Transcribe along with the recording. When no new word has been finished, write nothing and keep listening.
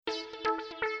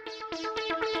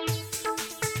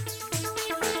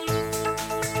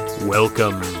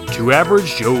Welcome to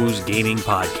Average Joe's Gaming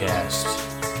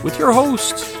Podcast with your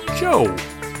host, Joe.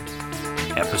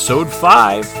 Episode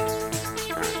 5,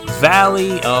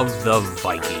 Valley of the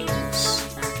Vikings.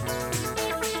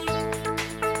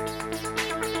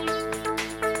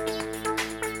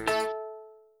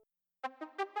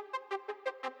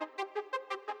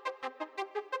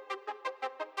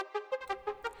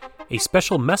 A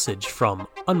special message from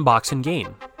Unboxing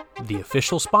Game, the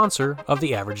official sponsor of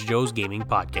the Average Joe's Gaming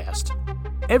Podcast.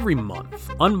 Every month,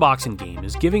 Unboxing Game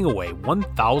is giving away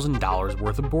 $1,000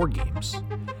 worth of board games,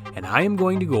 and I am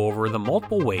going to go over the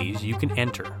multiple ways you can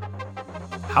enter,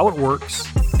 how it works,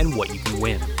 and what you can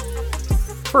win.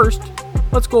 First,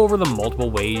 let's go over the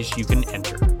multiple ways you can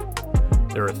enter.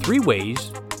 There are 3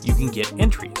 ways you can get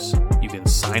entries. You can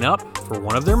sign up for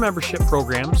one of their membership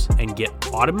programs and get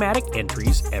automatic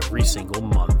entries every single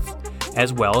month,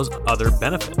 as well as other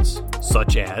benefits,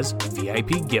 such as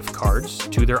VIP gift cards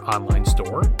to their online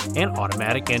store and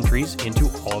automatic entries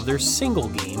into all of their single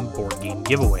game board game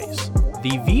giveaways.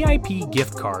 The VIP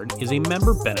gift card is a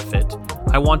member benefit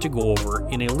I want to go over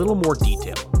in a little more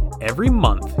detail. Every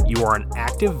month you are an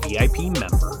active VIP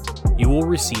member, you will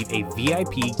receive a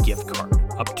VIP gift card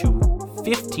up to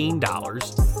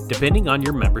 $15 depending on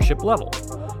your membership level.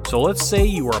 So let's say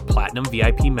you are a Platinum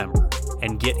VIP member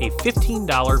and get a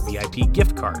 $15 VIP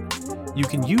gift card. You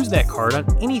can use that card on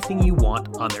anything you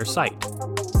want on their site,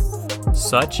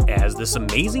 such as this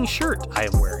amazing shirt I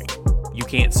am wearing. You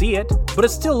can't see it, but it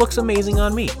still looks amazing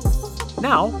on me.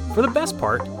 Now, for the best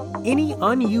part, any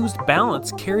unused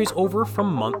balance carries over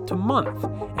from month to month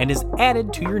and is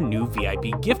added to your new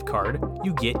VIP gift card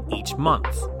you get each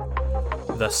month.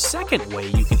 The second way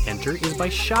you can enter is by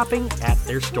shopping at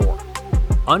their store,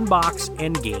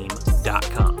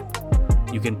 unboxandgame.com.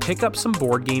 You can pick up some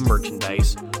board game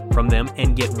merchandise from them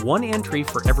and get 1 entry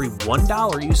for every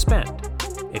 $1 you spend.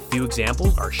 A few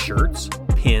examples are shirts,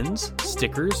 pins,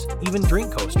 stickers, even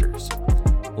drink coasters.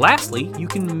 Lastly, you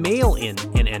can mail in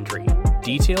an entry.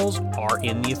 Details are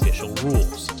in the official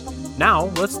rules. Now,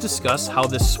 let's discuss how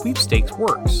this sweepstakes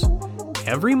works.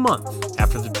 Every month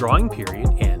after the drawing period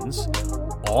ends,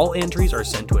 all entries are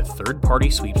sent to a third-party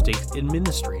sweepstakes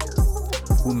administrator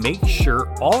who makes sure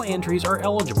all entries are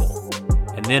eligible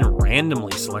and then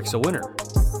randomly selects a winner.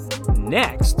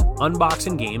 Next,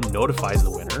 Unboxing Game notifies the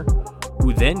winner,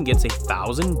 who then gets a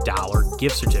 $1,000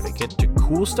 gift certificate to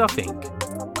Cool Stuff Inc.,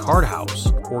 Card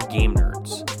House, or Game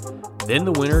Nerds. Then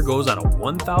the winner goes on a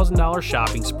 $1,000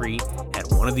 shopping spree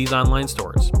at one of these online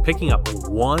stores, picking up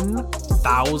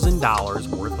 $1,000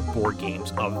 worth of board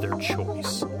games of their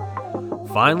choice.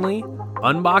 Finally,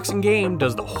 Unboxing Game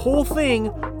does the whole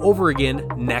thing over again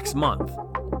next month.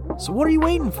 So what are you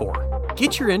waiting for?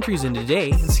 Get your entries in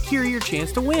today and secure your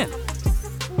chance to win.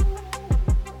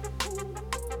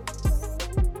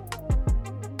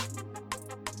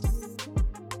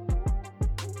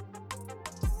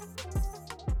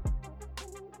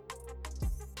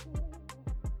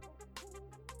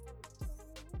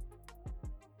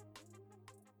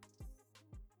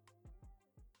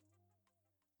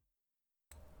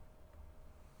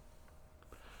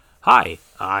 Hi,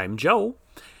 I'm Joe,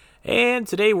 and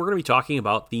today we're going to be talking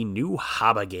about the new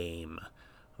HABA game,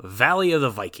 Valley of the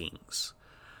Vikings.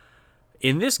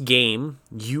 In this game,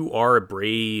 you are a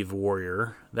brave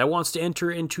warrior that wants to enter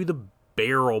into the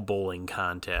barrel bowling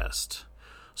contest.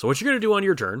 So what you're going to do on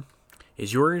your turn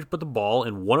is you're going to put the ball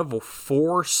in one of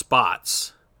 4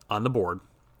 spots on the board,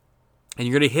 and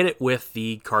you're going to hit it with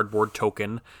the cardboard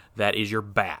token that is your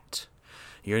bat.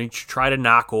 You're going to try to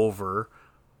knock over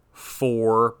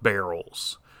 4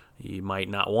 barrels. You might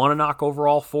not want to knock over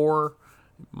all 4.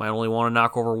 You might only want to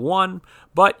knock over 1,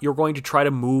 but you're going to try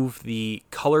to move the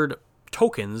colored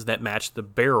tokens that match the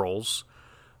barrels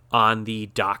on the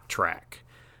dock track.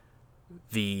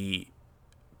 The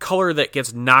color that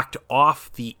gets knocked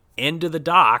off the end of the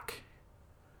dock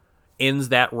ends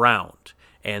that round.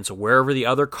 And so wherever the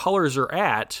other colors are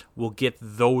at, will get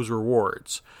those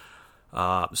rewards.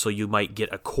 So you might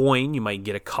get a coin, you might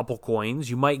get a couple coins,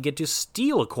 you might get to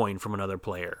steal a coin from another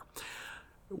player.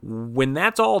 When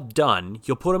that's all done,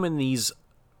 you'll put them in these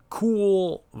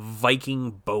cool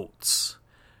Viking boats.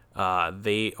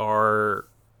 They are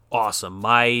awesome.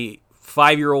 My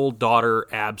 5-year-old daughter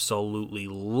absolutely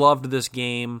loved this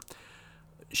game.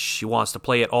 She wants to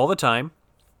play it all the time.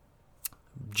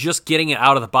 Just getting it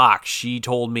out of the box, she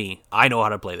told me, I know how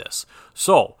to play this.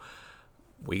 So,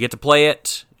 we get to play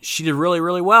it. She did really,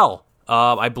 really well.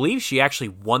 I believe she actually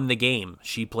won the game.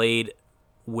 She played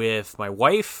with my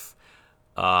wife,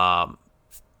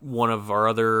 one of our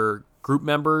other group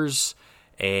members,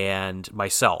 and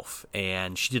myself.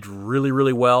 And she did really,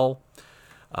 really well.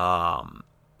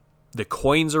 The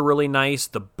coins are really nice.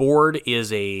 The board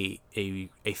is a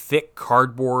thick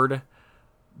cardboard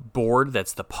board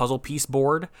that's the puzzle piece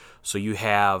board. So you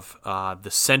have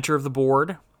the center of the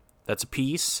board, that's a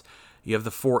piece. You have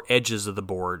the four edges of the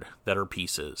board that are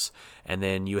pieces. And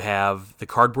then you have the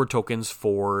cardboard tokens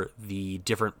for the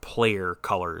different player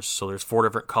colors. So there's 4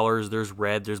 different colors. There's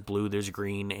red, there's blue, there's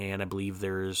green, and I believe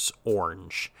there's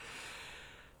orange.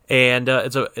 And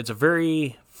it's a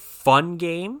very fun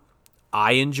game.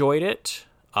 I enjoyed it.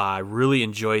 I really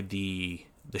enjoyed the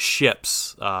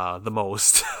ships the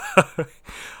most.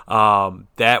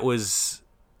 It was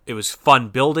fun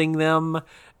building them.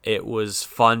 It was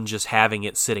fun just having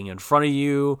it sitting in front of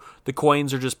you. The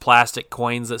coins are just plastic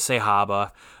coins that say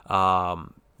Haba.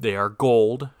 They are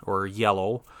gold or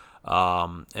yellow.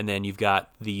 And then you've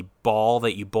got the ball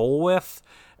that you bowl with.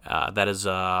 That is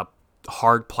a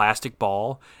hard plastic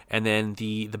ball. And then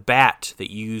the bat that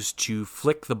you use to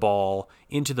flick the ball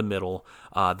into the middle,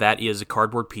 that is a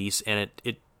cardboard piece. And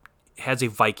it has a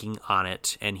Viking on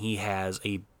it. And he has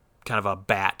a kind of a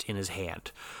bat in his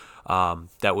hand.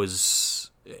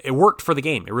 It worked for the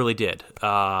game. It really did.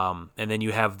 And then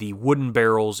you have the wooden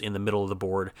barrels in the middle of the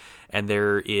board, and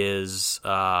there is,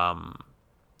 let's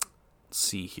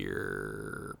see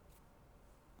here,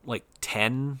 like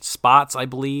 10 spots, I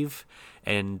believe,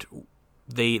 and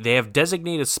they have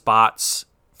designated spots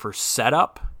for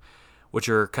setup, which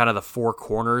are kind of the 4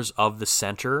 corners of the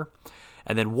center.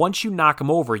 And then once you knock them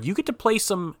over, you get to place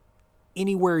them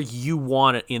anywhere you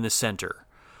want it in the center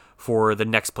for the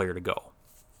next player to go.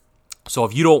 So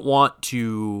if you don't want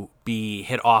to be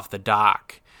hit off the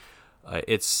dock,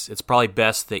 it's probably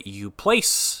best that you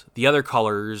place the other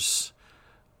colors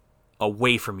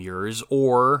away from yours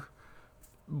or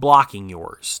blocking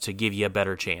yours to give you a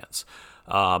better chance.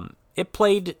 It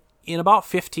played in about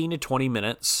 15 to 20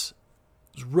 minutes.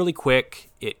 It was really quick.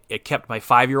 It kept my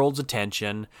 5-year-old's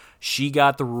attention. She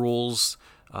got the rules.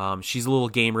 She's a little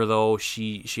gamer, though.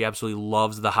 She absolutely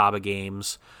loves the Haba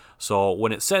games. So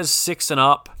when it says 6 and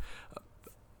up,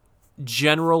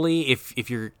 generally, if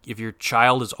your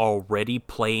child is already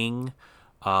playing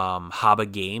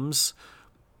Haba games,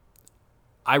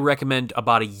 I recommend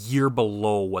about a year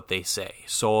below what they say.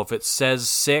 So if it says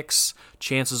 6,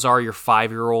 chances are your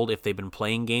 5-year-old, if they've been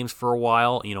playing games for a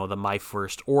while, the My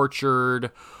First Orchard,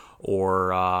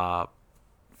 or I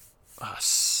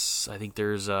think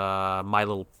there's My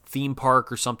Little Theme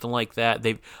Park or something like that.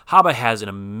 Haba has an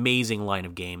amazing line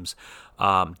of games.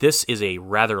 This is a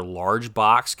rather large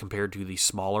box compared to the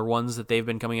smaller ones that they've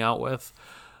been coming out with.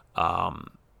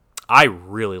 I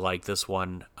really like this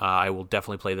one. I will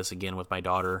definitely play this again with my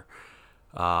daughter.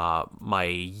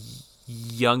 My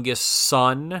youngest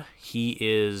son, he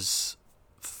is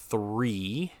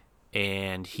 3,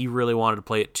 and he really wanted to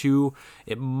play it too.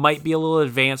 It might be a little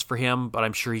advanced for him, but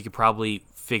I'm sure he could probably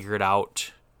figure it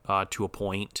out to a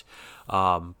point.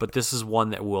 But this is one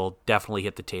that will definitely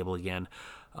hit the table again.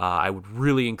 I would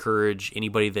really encourage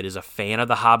anybody that is a fan of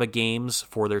the Haba games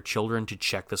for their children to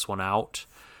check this one out.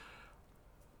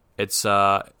 It's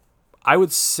I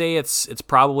would say it's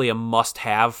probably a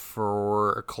must-have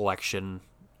for a collection,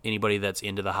 anybody that's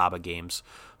into the Haba games.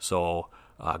 So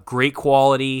great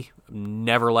quality,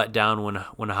 never let down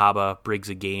when Haba brings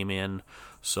a game in.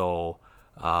 So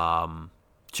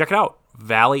check it out,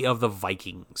 Valley of the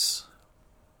Vikings.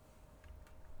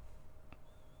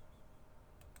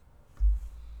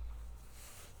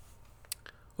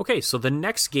 Okay, so the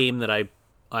next game that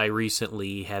I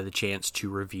recently had the chance to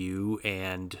review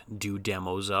and do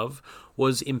demos of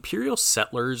was Imperial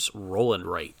Settlers Roll and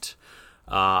Write.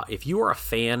 If you are a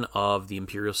fan of the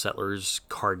Imperial Settlers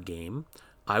card game,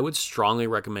 I would strongly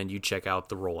recommend you check out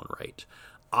the Roll and Write.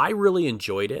 I really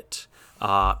enjoyed it.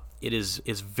 It is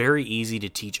very easy to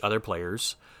teach other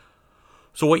players.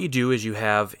 So what you do is you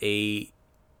have a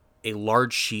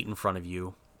large sheet in front of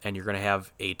you, and you're going to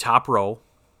have a top row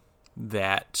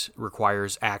that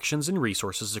requires actions and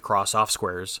resources to cross off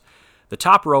squares. The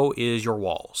top row is your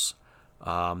walls.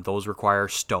 Those require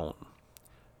stone.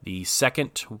 The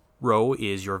second row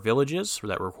is your villages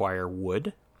that require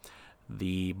wood.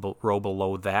 The row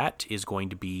below that is going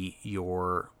to be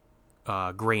your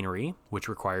granary, which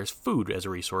requires food as a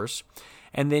resource.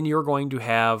 And then you're going to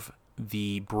have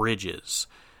the bridges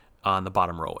on the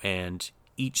bottom row. And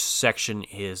each section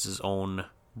is its own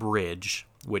bridge,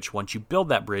 which once you build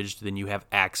that bridge, then you have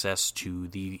access to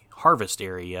the harvest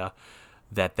area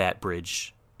that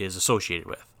bridge is associated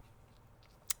with.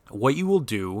 What you will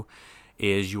do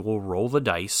is you will roll the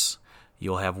dice.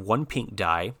 You'll have 1 pink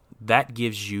die. That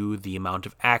gives you the amount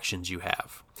of actions you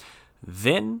have.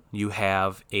 Then you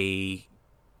have a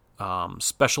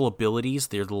special abilities.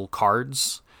 They're little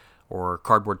cards or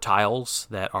cardboard tiles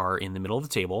that are in the middle of the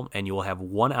table, and you will have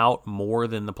one out more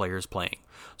than the players playing.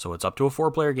 So it's up to a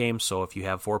 4-player game, so if you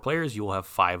have 4 players, you will have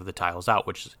 5 of the tiles out,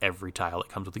 which is every tile that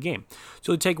comes with the game.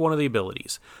 So you take one of the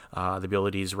abilities. The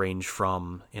abilities range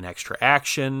from an extra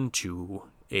action to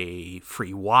a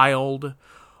free wild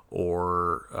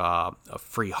or a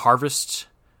free harvest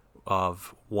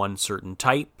of one certain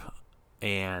type,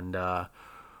 and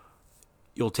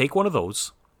you'll take one of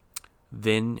those.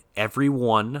 Then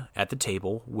everyone at the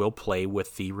table will play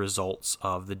with the results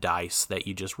of the dice that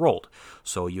you just rolled.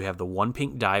 So you have the 1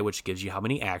 pink die, which gives you how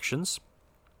many actions.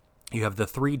 You have the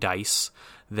 3 dice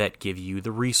that give you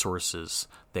the resources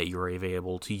that you're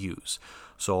able to use.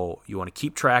 So you want to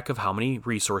keep track of how many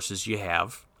resources you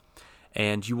have,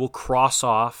 and you will cross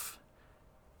off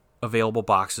available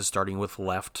boxes starting with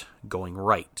left going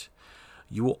right.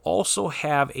 You will also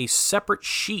have a separate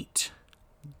sheet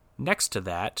next to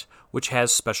that which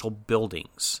has special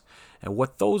buildings. And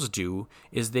what those do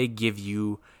is they give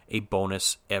you a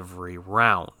bonus every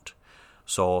round.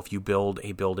 So if you build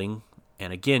a building,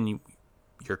 and again,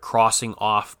 you're crossing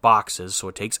off boxes, so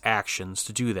it takes actions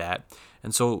to do that.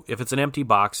 And so if it's an empty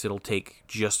box, it'll take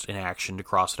just an action to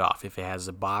cross it off. If it has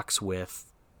a box with,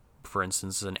 for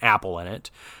instance, an apple in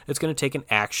it, it's going to take an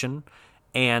action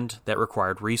and that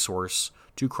required resource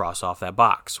to cross off that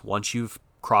box. Once you've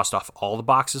crossed off all the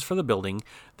boxes for the building,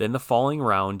 then the following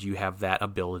round you have that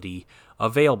ability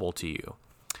available to you.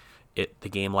 The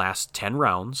game lasts 10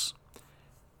 rounds,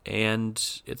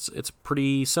 and it's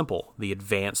pretty simple. The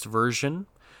advanced version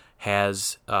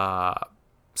has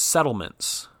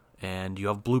settlements, and you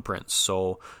have blueprints,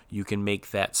 so you can make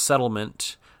that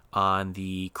settlement on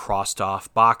the crossed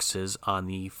off boxes on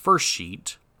the first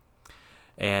sheet,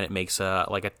 and it makes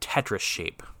like a Tetris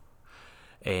shape.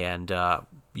 And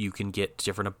you can get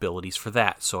different abilities for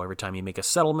that. So every time you make a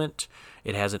settlement,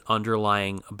 it has an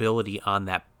underlying ability on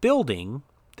that building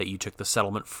that you took the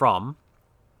settlement from,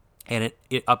 and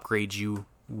it upgrades you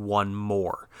 1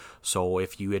 more. So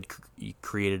if you had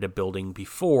created a building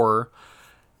before,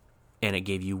 and it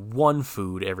gave you 1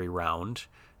 food every round,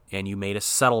 and you made a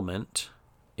settlement,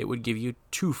 it would give you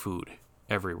 2 food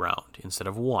every round instead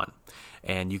of 1.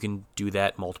 And you can do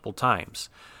that multiple times.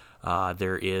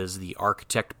 There is the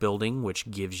architect building, which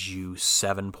gives you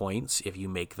 7 points if you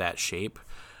make that shape.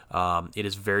 It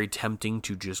is very tempting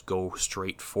to just go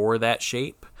straight for that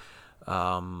shape.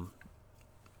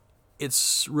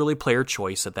 It's really player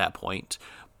choice at that point,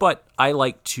 but I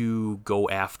like to go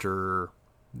after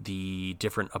the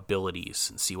different abilities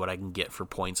and see what I can get for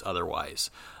points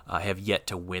otherwise. I have yet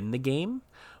to win the game,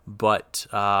 but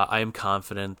I am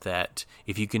confident that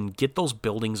if you can get those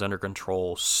buildings under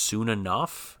control soon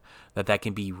enough, that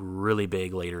can be really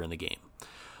big later in the game.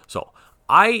 So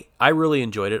I really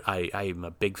enjoyed it. I'm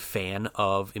a big fan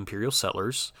of Imperial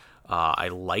Settlers. I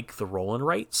like the roll and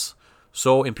writes.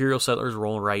 So Imperial Settlers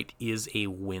roll and write is a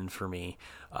win for me.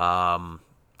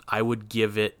 I would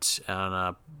give it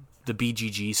on the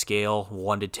BGG scale,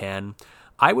 1 to 10.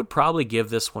 I would probably give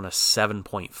this one a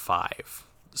 7.5.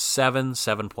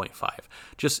 7.5.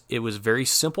 Just, it was very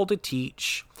simple to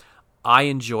teach. I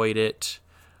enjoyed it.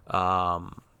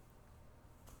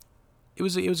 It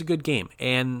was a good game.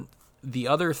 And the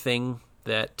other thing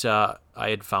that I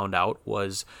had found out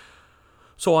was,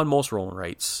 so on most roll and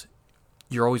writes,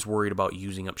 you're always worried about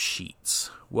using up sheets.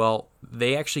 Well,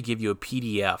 they actually give you a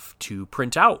PDF to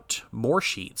print out more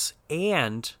sheets,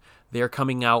 and they're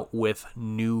coming out with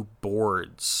new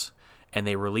boards, and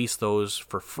they release those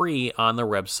for free on their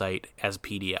website as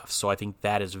PDFs. So I think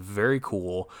that is very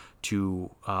cool to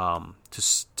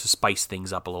spice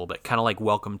things up a little bit, kind of like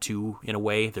Welcome To in a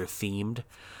way. They're themed.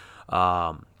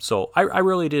 So I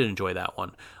really did enjoy that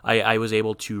one. I was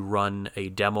able to run a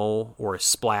demo, or a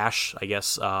splash, I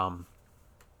guess,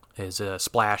 is a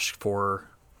splash for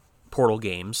Portal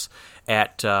Games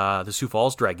at the Sioux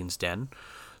Falls Dragon's Den.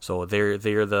 So they're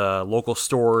the local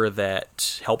store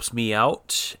that helps me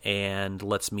out and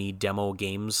lets me demo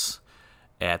games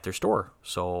at their store.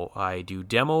 So I do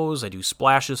demos, I do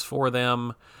splashes for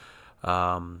them.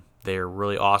 They're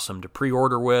really awesome to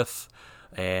pre-order with.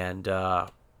 And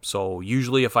so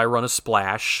usually if I run a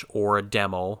splash or a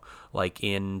demo, like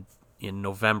in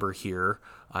November here,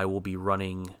 I will be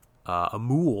running a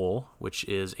Mool, which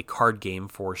is a card game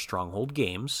for Stronghold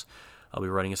Games. I'll be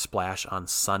running a splash on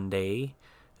Sunday,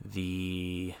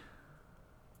 the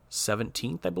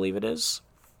 17th, I believe it is.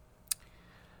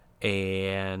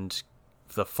 And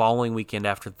the following weekend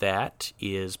after that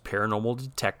is Paranormal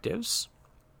Detectives.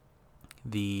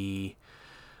 The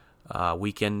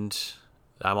weekend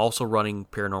I'm also running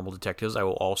Paranormal Detectives. I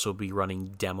will also be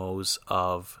running demos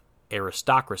of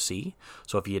Aristocracy.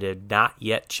 So if you did not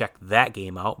yet check that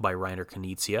game out by Reiner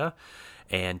Knizia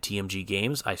and TMG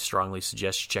Games, I strongly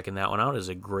suggest you checking that one out. It's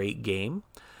a great game.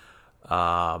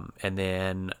 And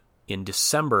then in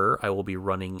December, I will be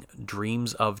running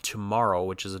Dreams of Tomorrow,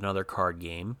 which is another card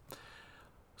game.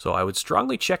 So I would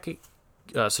strongly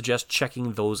suggest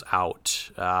checking those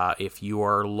out. If you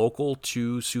are local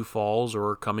to Sioux Falls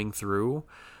or coming through,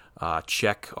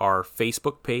 check our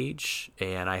Facebook page,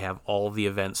 and I have all of the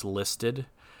events listed.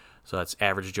 So that's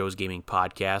Average Joe's Gaming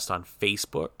Podcast on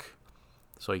Facebook.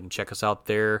 So you can check us out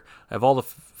there. I have all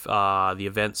the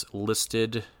events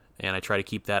listed, and I try to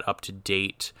keep that up to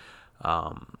date.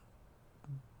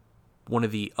 One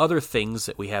of the other things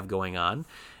that we have going on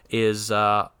is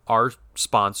our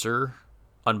sponsor,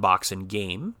 Unboxing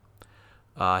Game,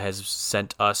 has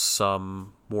sent us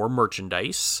some more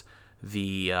merchandise.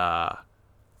 The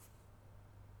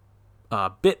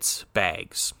Bits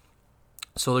bags.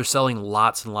 So they're selling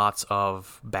lots and lots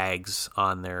of bags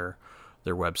on their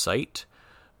website.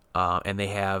 And they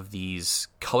have these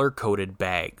color-coded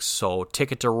bags. So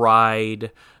Ticket to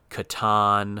Ride,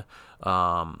 Catan,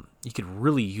 you could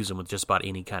really use them with just about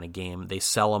any kind of game. They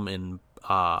sell them in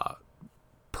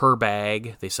per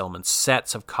bag. They sell them in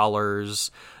sets of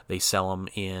colors. They sell them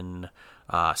in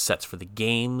sets for the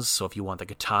games. So if you want the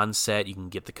Catan set, you can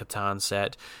get the Catan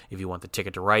set. If you want the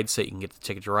Ticket to Ride set, you can get the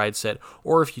Ticket to Ride set.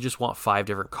 Or if you just want 5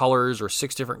 different colors or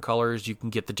 6 different colors, you can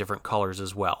get the different colors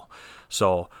as well.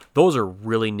 So those are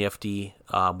really nifty.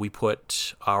 We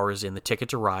put ours in the Ticket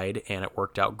to Ride, and it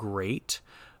worked out great.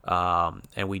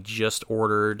 And we just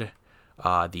ordered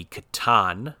the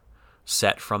Catan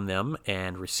set from them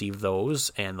and received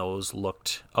those, and those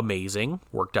looked amazing,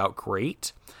 worked out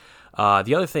great.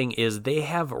 The other thing is they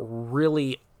have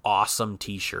really awesome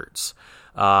t-shirts.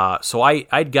 So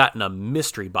I'd gotten a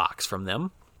mystery box from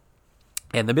them,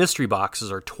 and the mystery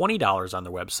boxes are $20 on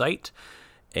their website.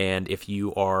 And if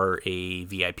you are a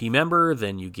VIP member,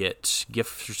 then you get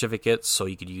gift certificates, so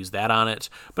you could use that on it.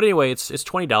 But anyway, it's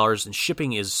 $20, and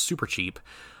shipping is super cheap.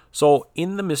 So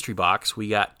in the mystery box, we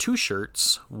got 2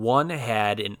 shirts. One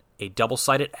had a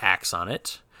double-sided axe on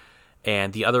it,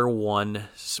 and the other one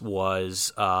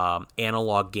was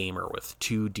Analog Gamer with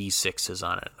 2 D6s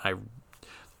on it.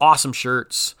 Awesome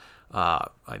shirts.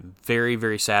 I'm very,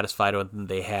 very satisfied with them.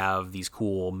 They have these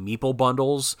cool Meeple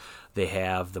bundles. They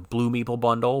have the Blue Meeple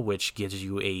bundle, which gives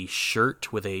you a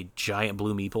shirt with a giant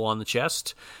blue Meeple on the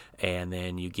chest. And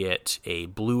then you get a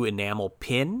blue enamel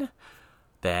pin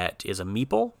that is a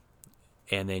Meeple.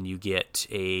 And then you get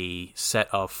a set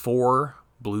of 4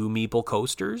 blue Meeple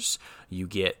coasters. You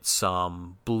get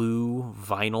some blue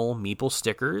vinyl Meeple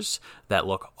stickers that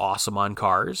look awesome on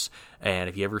cars. And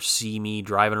if you ever see me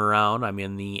driving around, I'm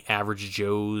in the Average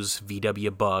Joe's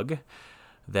VW Bug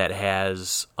that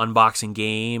has Unboxing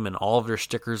Game and all of their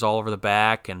stickers all over the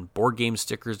back and board game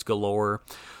stickers galore.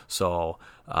 So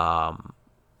I'm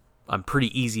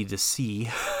pretty easy to see.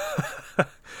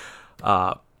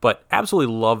 But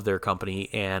absolutely love their company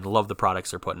and love the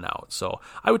products they're putting out. So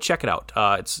I would check it out.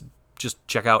 It's just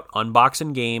check out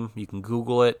Unboxing Game. You can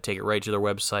Google it, take it right to their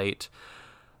website.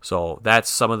 So that's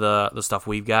some of the stuff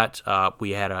we've got.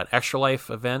 We had an Extra Life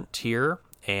event here,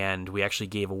 and we actually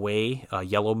gave away a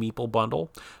yellow Meeple bundle.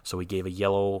 So we gave a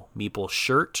yellow Meeple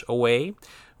shirt away.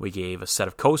 We gave a set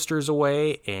of coasters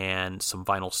away and some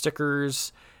vinyl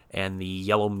stickers and the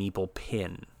yellow Meeple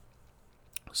pin.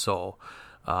 So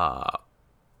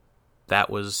that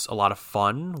was a lot of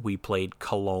fun. We played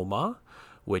Coloma,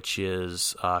 which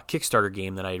is a Kickstarter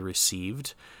game that I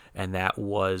received, and that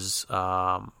was,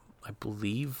 I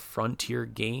believe, Frontier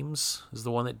Games is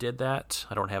the one that did that.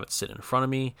 I don't have it sitting in front of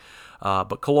me,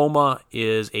 but Coloma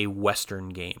is a Western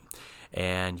game,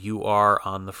 and you are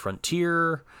on the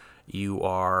frontier. You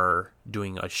are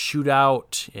doing a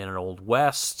shootout in an old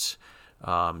west.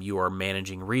 You are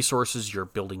managing resources. You're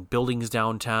building buildings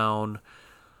downtown.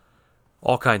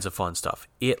 All kinds of fun stuff.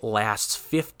 It lasts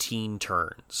 15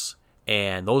 turns,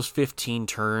 and those 15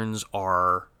 turns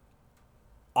are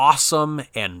awesome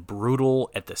and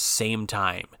brutal at the same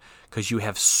time because you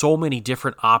have so many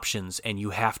different options, and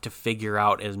you have to figure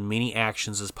out as many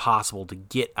actions as possible to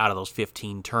get out of those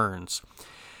 15 turns.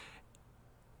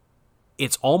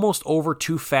 It's almost over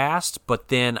too fast, but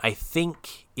then I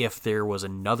think if there was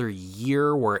another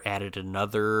year where it added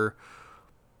another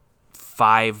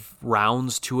 5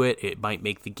 rounds to it, it might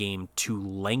make the game too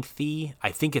lengthy. I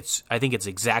think it's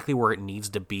exactly where it needs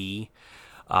to be.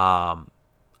 I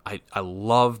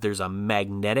love there's a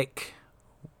magnetic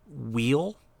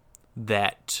wheel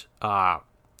that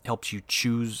helps you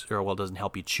choose, or well, it doesn't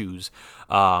help you choose.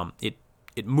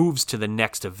 It moves to the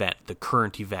next event, the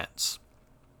current events.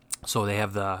 So they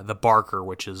have the Barker,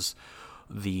 which is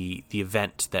the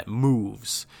event that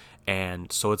moves. And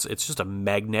so it's just a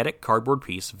magnetic cardboard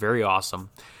piece, very awesome.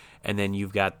 And then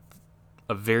you've got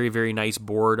a very, very nice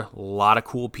board, a lot of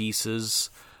cool pieces,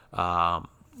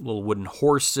 little wooden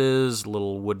horses,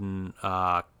 little wooden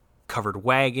covered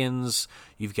wagons.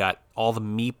 You've got all the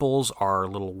meeples are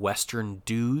little Western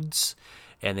dudes.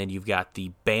 And then you've got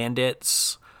the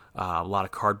bandits, a lot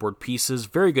of cardboard pieces.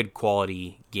 Very good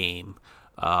quality game.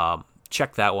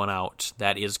 Check that one out.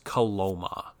 That is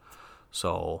Coloma.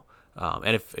 So,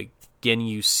 and if, again,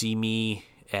 you see me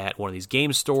at one of these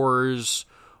game stores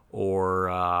or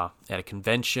at a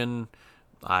convention,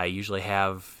 I usually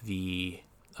have the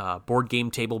board game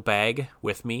table bag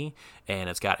with me, and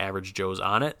it's got Average Joe's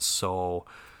on it. So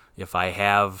if I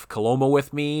have Coloma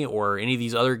with me or any of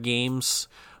these other games,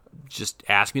 just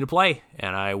ask me to play,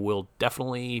 and I will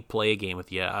definitely play a game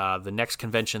with you. The next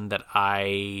convention that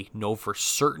I know for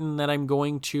certain that I'm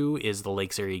going to is the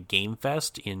Lakes Area Game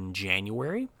Fest in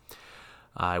January.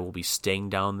 I will be staying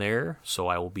down there, so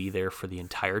I will be there for the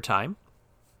entire time.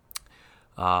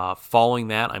 Following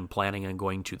that, I'm planning on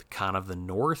going to the Con of the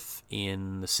North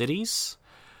in the cities.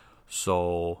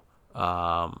 So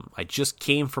I just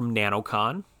came from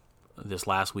NanoCon this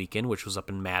last weekend, which was up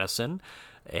in Madison,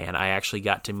 and I actually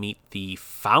got to meet the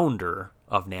founder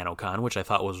of NanoCon, which I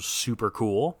thought was super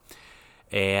cool.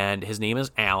 And his name is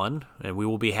Alan, and we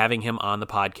will be having him on the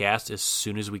podcast as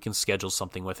soon as we can schedule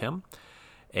something with him.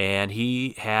 And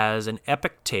he has an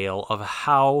epic tale of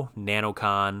how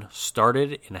NanoCon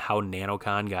started and how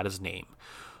NanoCon got his name.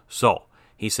 So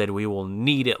he said we will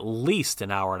need at least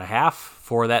an hour and a half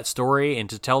for that story, and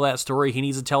to tell that story, he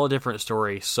needs to tell a different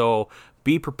story. So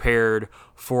be prepared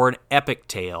for an epic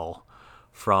tale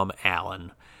from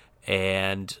Alan.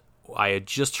 And I had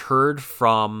just heard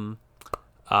from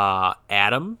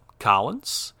Adam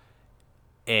Collins,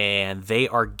 and they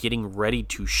are getting ready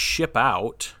to ship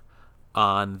out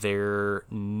on their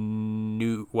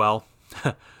new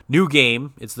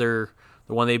game. It's the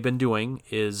one they've been doing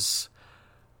is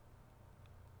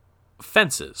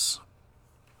Fences.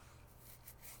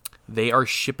 They are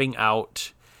shipping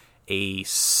out a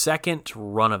second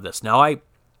run of this. Now, I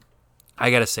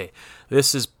gotta say,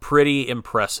 this is pretty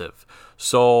impressive.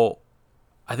 So,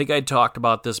 I think I talked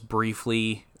about this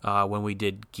briefly when we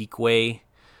did Geekway,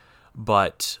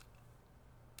 but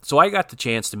so I got the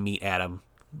chance to meet Adam.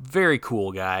 Very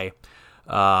cool guy.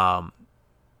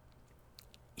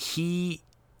 He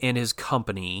and his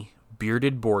company,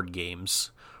 Bearded Board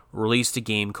Games, released a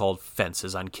game called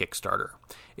Fences on Kickstarter.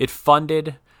 It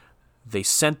funded, they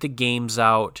sent the games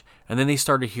out, and then they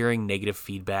started hearing negative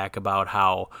feedback about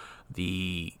how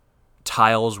the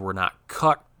tiles were not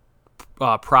cut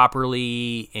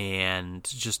properly, and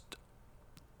just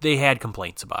they had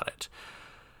complaints about it.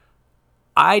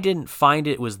 I didn't find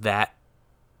it was that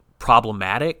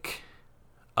problematic.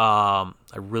 I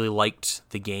really liked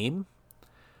the game.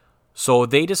 So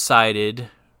they decided,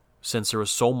 since there was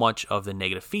so much of the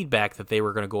negative feedback, that they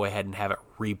were going to go ahead and have it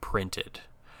reprinted.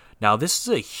 Now, this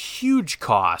is a huge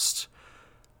cost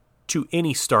to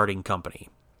any starting company,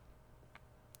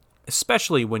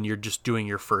 especially when you're just doing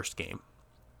your first game.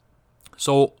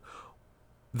 So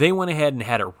they went ahead and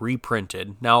had it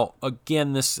reprinted. Now,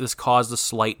 again, this caused a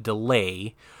slight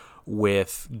delay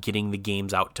with getting the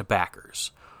games out to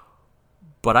backers.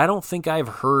 But I don't think I've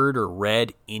heard or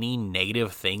read any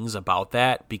negative things about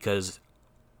that, because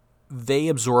they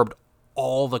absorbed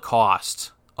all the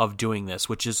cost of doing this,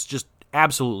 which is just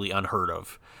absolutely unheard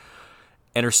of,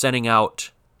 and are sending out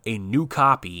a new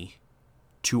copy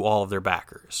to all of their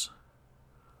backers.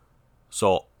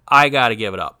 So I got to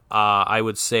give it up. I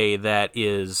would say that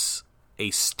is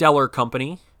a stellar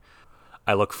company.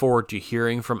 I look forward to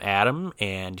hearing from Adam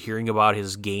and hearing about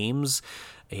his games.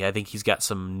 I think he's got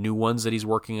some new ones that he's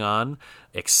working on,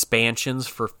 expansions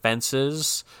for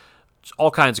Fences, all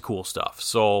kinds of cool stuff.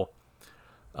 So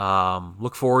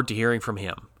look forward to hearing from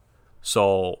him.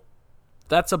 So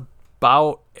that's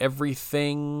about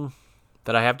everything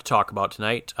that I have to talk about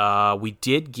tonight. We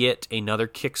did get another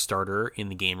Kickstarter in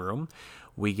the game room.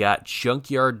 We got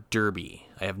Junkyard Derby.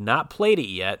 I have not played it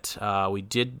yet. We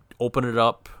did open it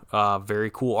up. Very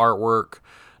cool artwork,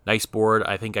 nice board.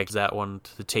 I think I got that one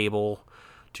to the table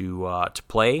to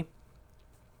play.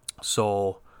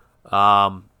 So,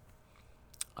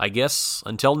 I guess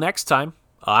until next time,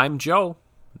 I'm Joe.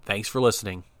 Thanks for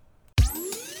listening.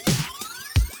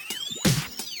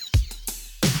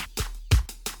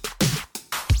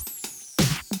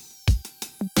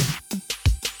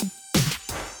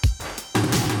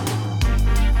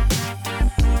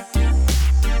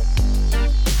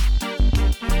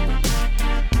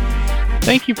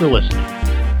 Thank you for listening.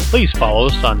 please follow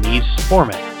us on these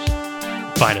formats.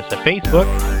 Find us at Facebook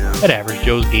at Average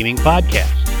Joe's Gaming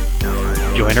Podcast.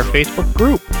 Join our Facebook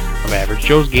group of Average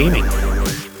Joe's Gaming.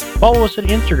 Follow us on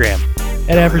Instagram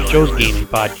at Average Joe's Gaming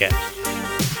Podcast.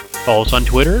 Follow us on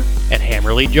Twitter at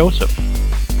Hammerly Joseph.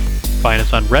 Find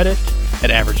us on Reddit at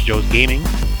Average Joe's Gaming.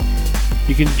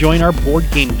 You can join our Board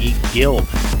Game Geek Guild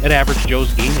at Average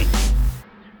Joe's Gaming.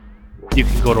 You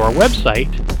can go to our website,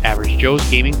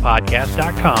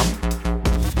 AverageJoe'sGamingPodcast.com,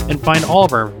 and find all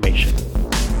of our information.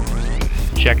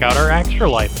 Check out our Extra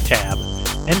Life tab,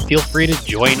 and feel free to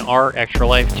join our Extra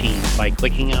Life team by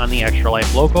clicking on the Extra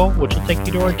Life logo, which will take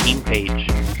you to our team page.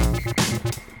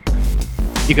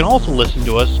 You can also listen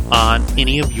to us on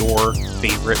any of your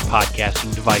favorite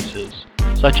podcasting devices,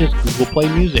 such as Google Play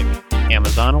Music,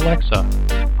 Amazon Alexa,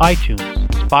 iTunes,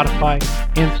 Spotify,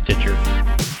 and Stitcher.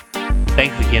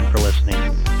 Thanks again for listening.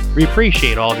 We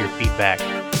appreciate all of your feedback.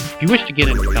 If you wish to get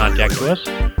into contact with us,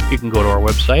 you can go to our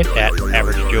website at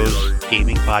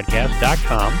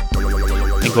AverageJoe'sGamingPodcast.com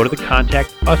and go to the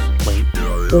Contact Us link,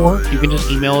 or you can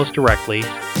just email us directly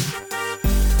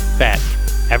at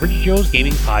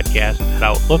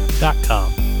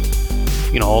AverageJoe'sGamingPodcast@Outlook.com.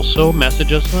 You can also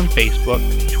message us on Facebook,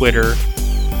 Twitter,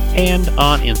 and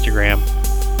on Instagram.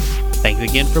 Thanks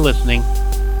again for listening.